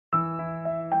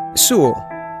Sewell,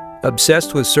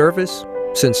 obsessed with service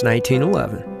since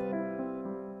 1911.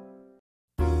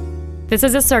 This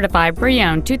is a certified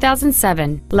pre-owned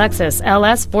 2007 Lexus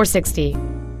LS 460.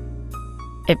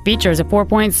 It features a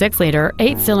 4.6-liter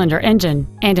 8-cylinder engine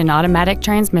and an automatic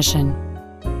transmission.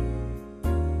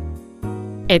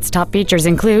 Its top features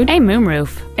include a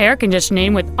moonroof, air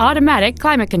conditioning with automatic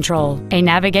climate control, a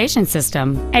navigation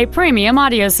system, a premium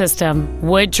audio system,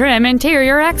 wood trim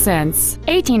interior accents,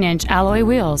 18-inch alloy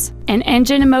wheels, an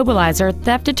engine immobilizer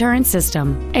theft deterrent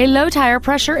system, a low tire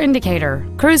pressure indicator,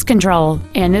 cruise control,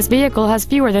 and this vehicle has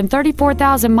fewer than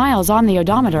 34,000 miles on the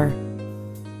odometer.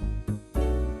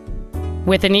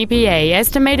 With an EPA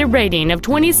estimated rating of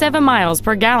 27 miles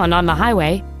per gallon on the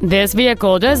highway, this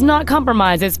vehicle does not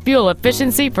compromise its fuel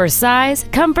efficiency for size,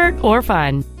 comfort, or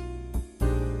fun.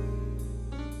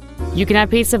 You can have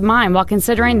peace of mind while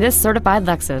considering this certified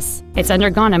Lexus. It's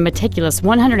undergone a meticulous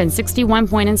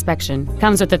 161-point inspection,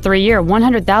 comes with a 3-year,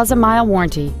 100,000-mile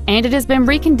warranty, and it has been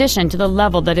reconditioned to the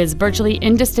level that is virtually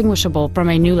indistinguishable from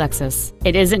a new Lexus.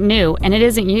 It isn't new and it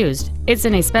isn't used. It's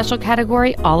in a special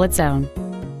category all its own.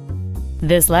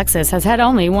 This Lexus has had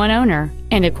only one owner,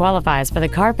 and it qualifies for the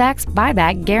Carfax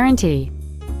buyback guarantee.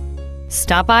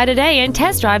 Stop by today and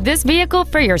test drive this vehicle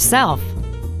for yourself.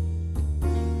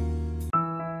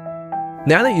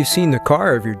 Now that you've seen the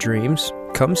car of your dreams,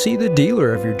 come see the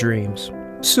dealer of your dreams.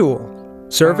 Sewell.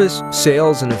 Service,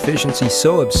 sales, and efficiency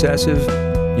so obsessive,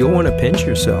 you'll want to pinch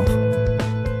yourself.